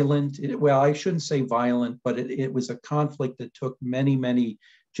violent, I shouldn't say violent, but it was a conflict that took many, many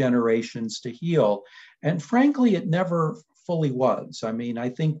generations to heal. And frankly, it never fully was. I mean, I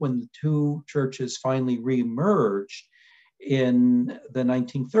think when the two churches finally reemerged in the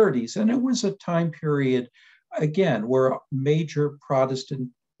 1930s, and it was a time period, again, where major Protestant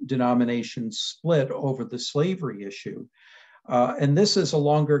denominations split over the slavery issue. And this is a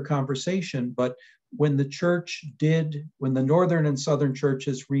longer conversation, but when the Northern and Southern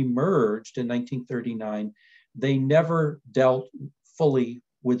churches remerged in 1939, they never dealt fully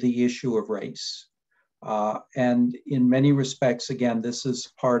with the issue of race. And in many respects, again, this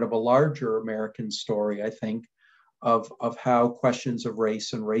is part of a larger American story, I think, of how questions of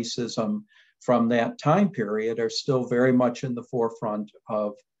race and racism from that time period are still very much in the forefront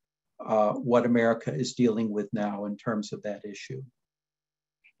of what America is dealing with now in terms of that issue.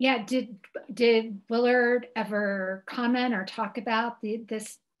 Yeah, did Willard ever comment or talk about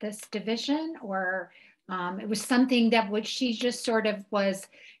this division, or it was something that she just sort of was,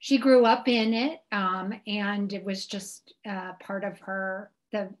 she grew up in it, and it was just part of her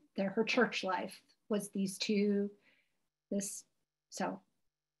church life was these two, so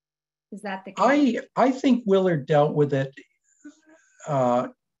is that the case? I think Willard dealt with it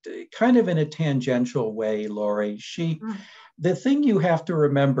kind of in a tangential way, Lori. The thing you have to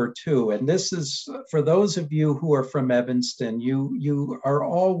remember too, and this is for those of you who are from Evanston, you are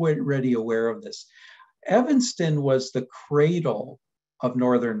already aware of this. Evanston was the cradle of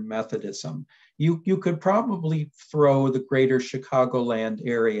Northern Methodism. You could probably throw the greater Chicagoland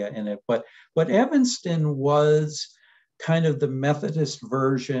area in it, but Evanston was kind of the Methodist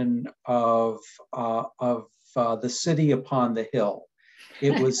version of the city upon the hill.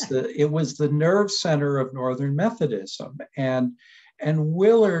 It was the nerve center of Northern Methodism, and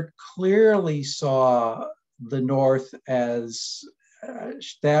Willard clearly saw the North as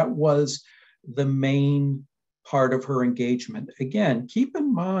that was the main part of her engagement. Again, keep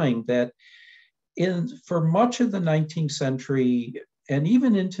in mind that for much of the 19th century and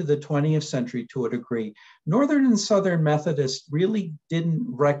even into the 20th century to a degree, Northern and Southern Methodists really didn't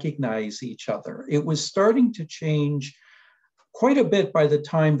recognize each other. It was starting to change quite a bit by the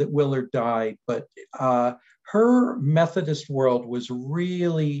time that Willard died, but her Methodist world was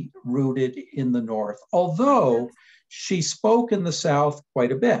really rooted in the North, although she spoke in the South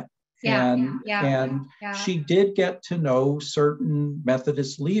quite a bit. And she did get to know certain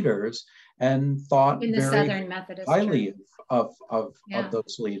Methodist leaders and thought in the very Southern Methodist highly Church. of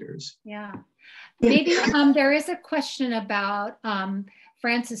those leaders. Yeah. Maybe there is a question about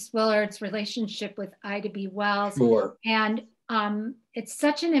Frances Willard's relationship with Ida B. Wells. Sure. And it's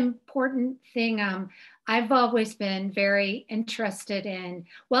such an important thing. I've always been very interested in.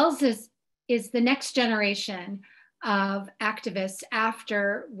 Wells is the next generation of activists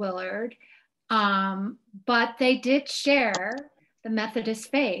after Willard, but they did share the Methodist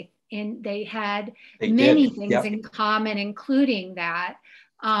faith. They had many things in common, including that.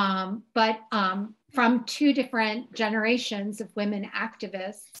 But from two different generations of women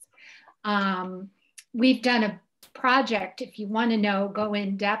activists, we've done a project. If you want to know, go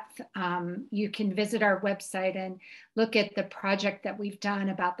in depth, you can visit our website and look at the project that we've done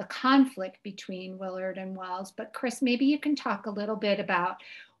about the conflict between Willard and Wells. But Chris, maybe you can talk a little bit about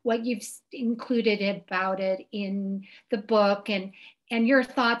what you've included about it in the book and your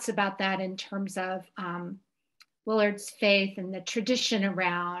thoughts about that in terms of Willard's faith and the tradition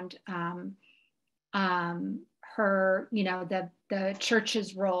around her, the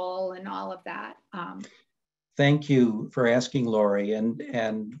church's role and all of that. Thank you for asking, Lori.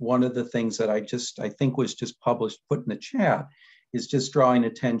 And one of the things that I think was just published, put in the chat, is just drawing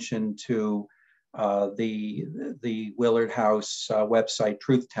attention to the Willard House website,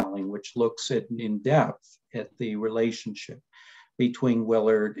 Truth Telling, which looks in depth at the relationship between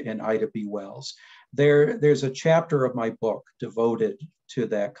Willard and Ida B. Wells. There's a chapter of my book devoted to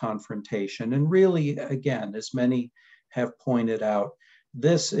that confrontation. And really, again, as many have pointed out,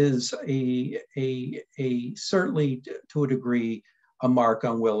 this is a certainly to a degree, a mark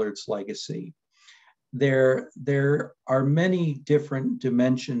on Willard's legacy. There are many different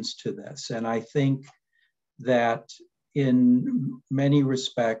dimensions to this. And I think that in many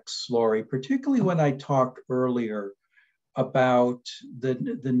respects, Lori, particularly when I talked earlier about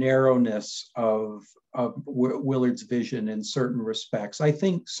the narrowness of Willard's vision in certain respects, I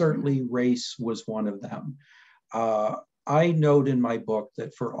think certainly race was one of them. I note in my book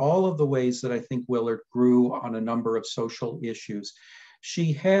that for all of the ways that I think Willard grew on a number of social issues,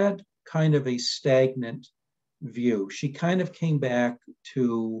 she had kind of a stagnant view. She kind of came back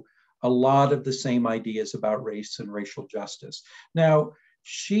to a lot of the same ideas about race and racial justice. Now,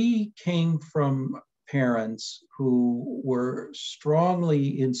 she came from parents who were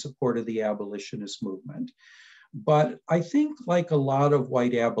strongly in support of the abolitionist movement. But I think, like a lot of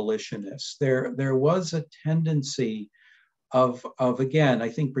white abolitionists, there was a tendency of again, I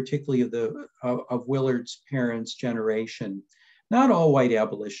think particularly of Willard's parents' generation, not all white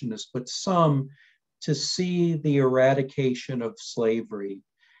abolitionists, but some, to see the eradication of slavery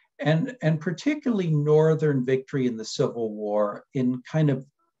and particularly Northern victory in the Civil War in kind of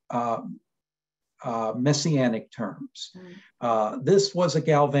messianic terms. This was a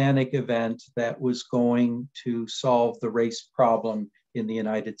galvanic event that was going to solve the race problem in the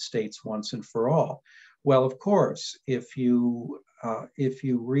United States once and for all. Well, of course, if you if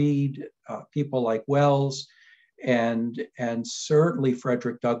you read people like Wells and certainly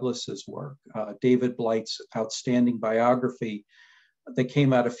Frederick Douglass's work, David Blight's outstanding biography that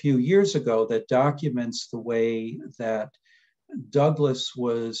came out a few years ago that documents the way that Douglass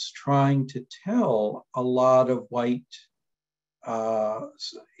was trying to tell a lot of white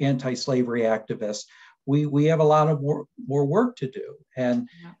anti-slavery activists, we have a lot of more work to do. And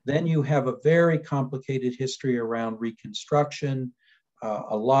then you have a very complicated history around Reconstruction,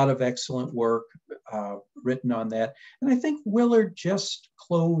 a lot of excellent work written on that. And I think Willard just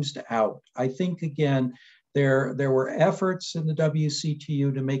closed out. I think, again, there were efforts in the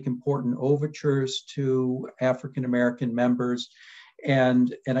WCTU to make important overtures to African-American members.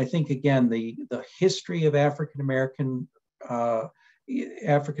 And I think, again, the history of African-Americans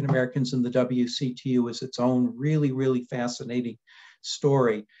in the WCTU is its own really, really fascinating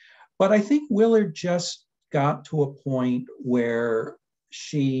story. But I think Willard just got to a point where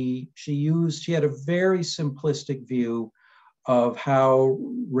she had a very simplistic view of how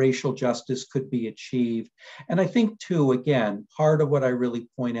racial justice could be achieved. And I think too, again, part of what I really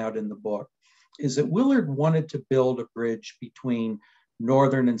point out in the book is that Willard wanted to build a bridge between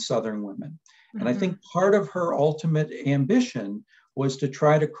Northern and Southern women. And I think part of her ultimate ambition was to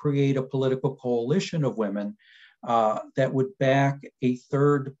try to create a political coalition of women that would back a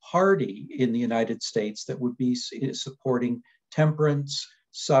third party in the United States that would be supporting temperance,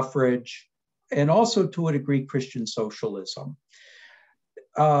 suffrage, and also to a degree Christian socialism.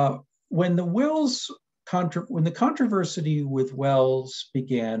 When the controversy with Wells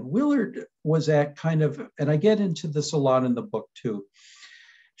began, Willard was at kind of, and I get into this a lot in the book too,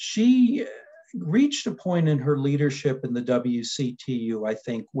 she reached a point in her leadership in the WCTU, I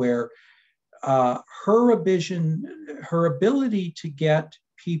think, where her ability to get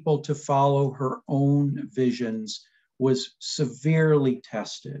people to follow her own visions was severely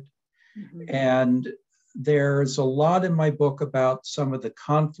tested. And there's a lot in my book about some of the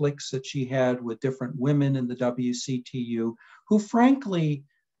conflicts that she had with different women in the WCTU who, frankly,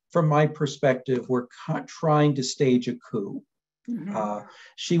 from my perspective, were trying to stage a coup.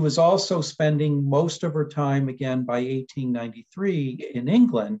 She was also spending most of her time, again, by 1893 in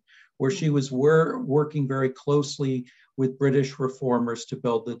England, where she was working very closely with British reformers to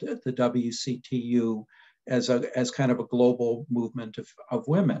build the WCTU as kind of a global movement of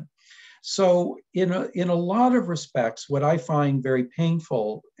women. So in a lot of respects, what I find very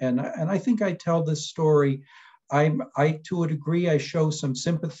painful, and I think I tell this story, I to a degree, I show some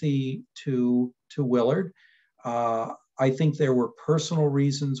sympathy to Willard. I think there were personal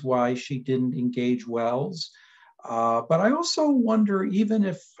reasons why she didn't engage Wells. But I also wonder, even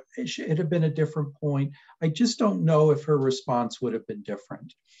if it had been a different point, I just don't know if her response would have been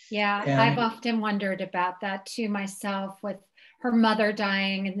different. Yeah, I've often wondered about that too myself, with her mother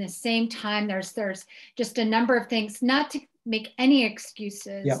dying. And at the same time, there's just a number of things, not to make any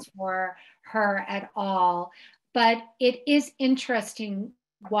excuses for her at all, but it is interesting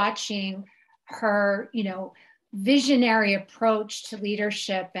watching her, visionary approach to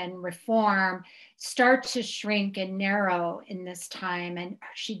leadership and reform start to shrink and narrow in this time. And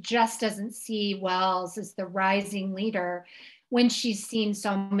she just doesn't see Wells as the rising leader when she's seen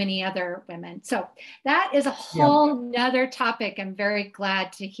so many other women. So that is a whole nother topic. I'm very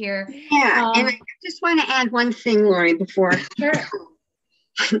glad to hear. Yeah, and I just want to add one thing, Lori, before. Sure.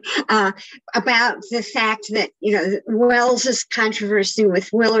 About the fact that, Wells's controversy with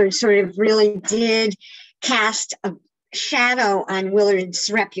Willard sort of really did cast a shadow on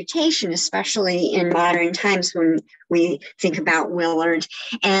Willard's reputation, especially in modern times when we think about Willard.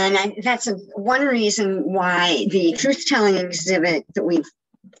 And that's one reason why the truth-telling exhibit that we've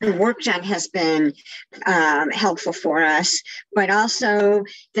worked on has been helpful for us, but also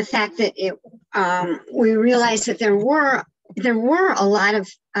the fact that we realized that there were a lot of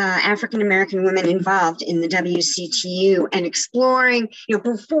African-American women involved in the WCTU and exploring,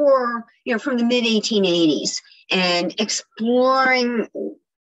 before, from the mid-1880s, and exploring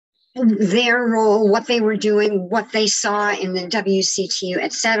their role, what they were doing, what they saw in the WCTU,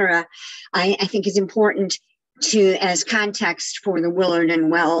 et cetera, I think is important as context for the Willard and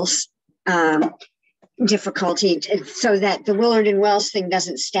Wells difficulty, so that the Willard and Wells thing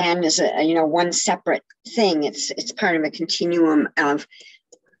doesn't stand as one separate thing. It's part of a continuum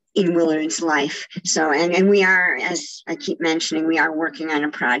in Willard's life. So, and we are, as I keep mentioning, we are working on a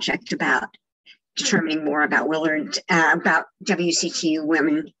project about determining more about Willard, about WCTU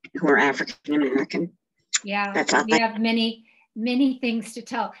women who are African American. Yeah, we have many things to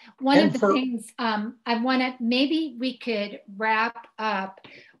tell. One of the things I want to, maybe we could wrap up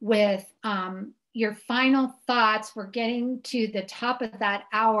with, your final thoughts. We're getting to the top of that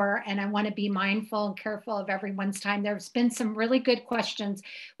hour, and I want to be mindful and careful of everyone's time. There's been some really good questions.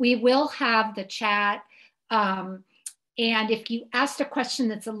 We will have the chat. And if you asked a question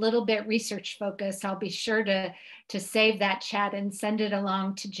that's a little bit research focused, I'll be sure to save that chat and send it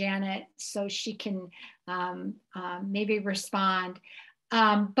along to Janet so she can maybe respond.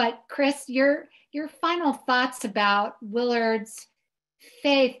 But Chris, your final thoughts about Willard's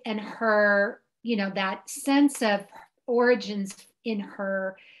faith and her, that sense of origins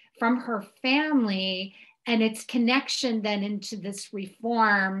from her family and its connection then into this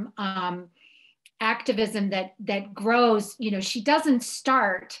reform activism that grows. She doesn't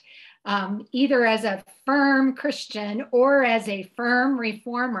start either as a firm Christian or as a firm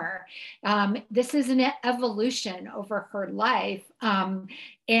reformer. This is an evolution over her life.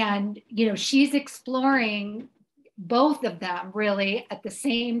 And, she's exploring both of them really at the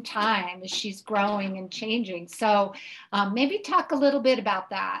same time as she's growing and changing. So maybe talk a little bit about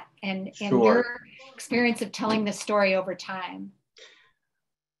that and your experience of telling the story over time.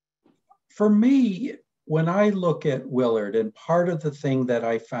 For me, when I look at Willard, and part of the thing that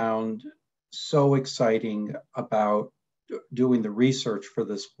I found so exciting about doing the research for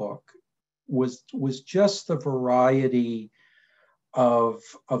this book was just the variety of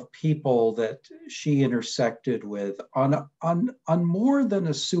people that she intersected with on more than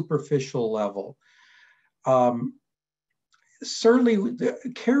a superficial level. Certainly,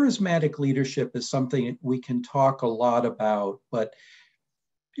 charismatic leadership is something we can talk a lot about, but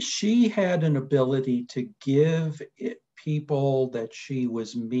she had an ability to give people that she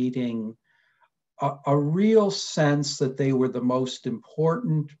was meeting a real sense that they were the most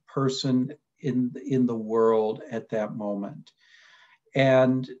important person in the world at that moment.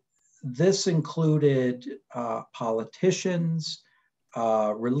 And this included politicians,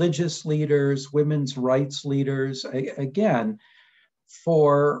 religious leaders, women's rights leaders, again,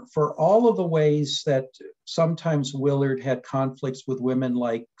 for all of the ways that sometimes Willard had conflicts with women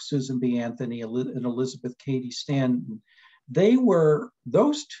like Susan B. Anthony and Elizabeth Cady Stanton.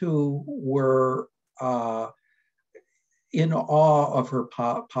 Those two were in awe of her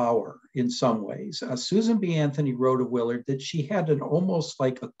power in some ways. Susan B. Anthony wrote of Willard that she had an almost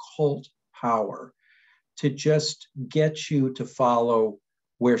like a cult power to just get you to follow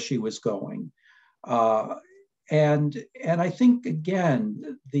where she was going. And I think,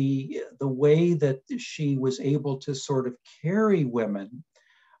 again, the way that she was able to sort of carry women,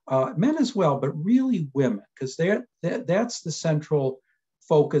 men as well, but really women, because that's the central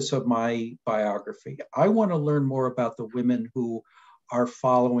focus of my biography. I want to learn more about the women who are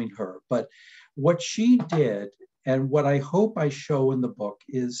following her. But what she did, and what I hope I show in the book,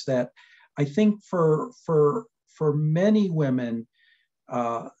 is that I think for many women,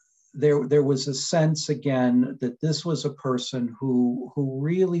 there was a sense, again, that this was a person who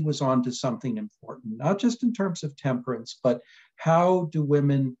really was onto something important, not just in terms of temperance, but how do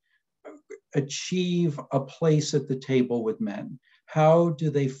women achieve a place at the table with men? How do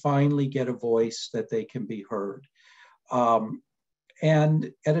they finally get a voice that they can be heard?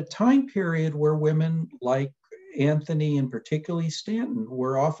 And at a time period where women like Anthony and particularly Stanton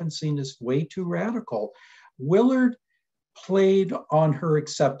were often seen as way too radical, Willard played on her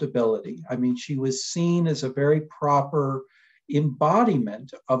acceptability. I mean, she was seen as a very proper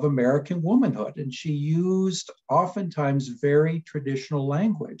embodiment of American womanhood, and she used oftentimes very traditional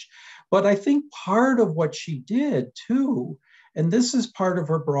language. But I think part of what she did too, and this is part of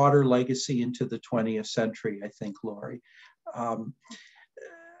her broader legacy into the 20th century, I think, Lori,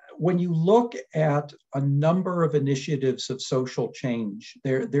 when you look at a number of initiatives of social change,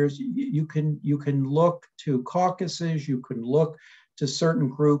 you can look to caucuses, you can look to certain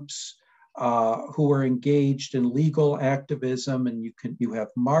groups who are engaged in legal activism, and you have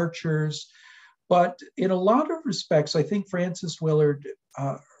marchers. But in a lot of respects, I think Frances Willard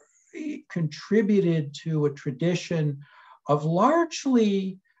contributed to a tradition of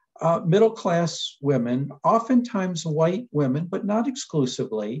largely middle-class women, oftentimes white women, but not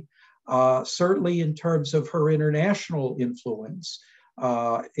exclusively, certainly in terms of her international influence.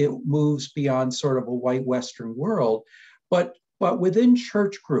 It moves beyond sort of a white Western world, but within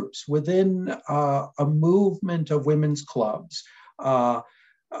church groups, within a movement of women's clubs,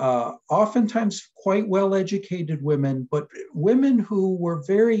 oftentimes quite well-educated women, but women who were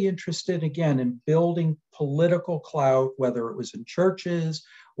very interested, again, in building political clout, whether it was in churches,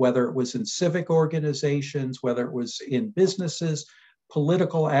 whether it was in civic organizations, whether it was in businesses,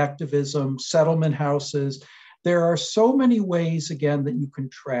 political activism, settlement houses. There are so many ways, again, that you can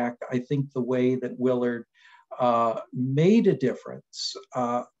track, I think, the way that Willard made a difference.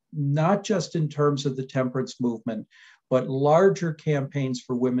 not just in terms of the temperance movement, but larger campaigns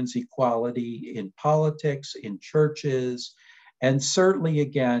for women's equality in politics, in churches, and certainly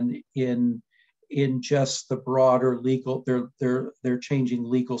again in just the broader legal, they're changing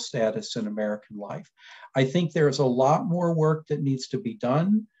legal status in American life. I think there's a lot more work that needs to be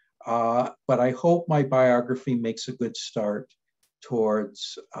done, but I hope my biography makes a good start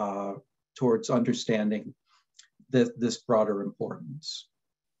towards understanding this broader importance.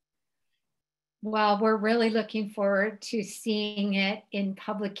 Well, we're really looking forward to seeing it in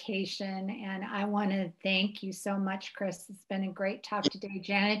publication. And I want to thank you so much, Chris. It's been a great talk today.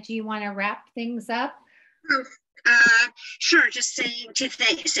 Janet, do you want to wrap things up? Sure, just say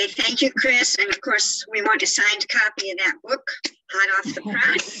thank you, Chris. And of course, we want a signed copy of that book, hot off the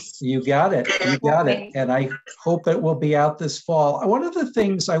press. You got it, you got it. And I hope it will be out this fall. One of the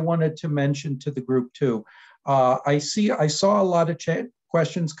things I wanted to mention to the group too, I saw a lot of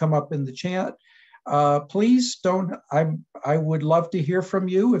questions come up in the chat. Please don't, I would love to hear from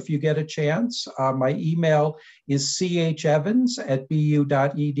you if you get a chance. My email is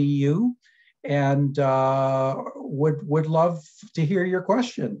chevans@bu.edu, and would love to hear your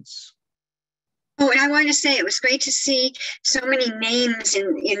questions. Oh, and I want to say it was great to see so many names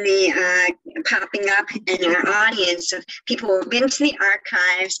in the popping up in our audience of people who have been to the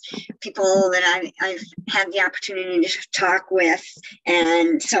archives, people that I've had the opportunity to talk with,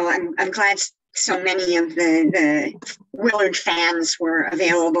 and so I'm glad so many of the Willard fans were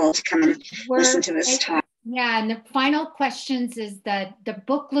available to come and listen to this talk. Yeah, and the final questions is that the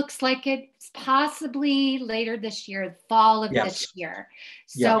book looks like it's possibly later this year, fall of this year.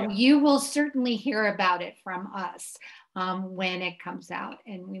 So you will certainly hear about it from us when it comes out.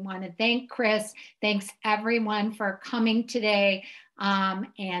 And we want to thank Chris. Thanks everyone for coming today,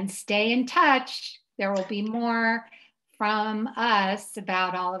 and stay in touch. There will be more from us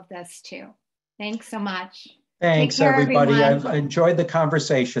about all of this too. Thanks so much. Thanks, everybody. I've enjoyed the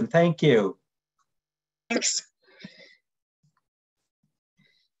conversation. Thank you. Thanks.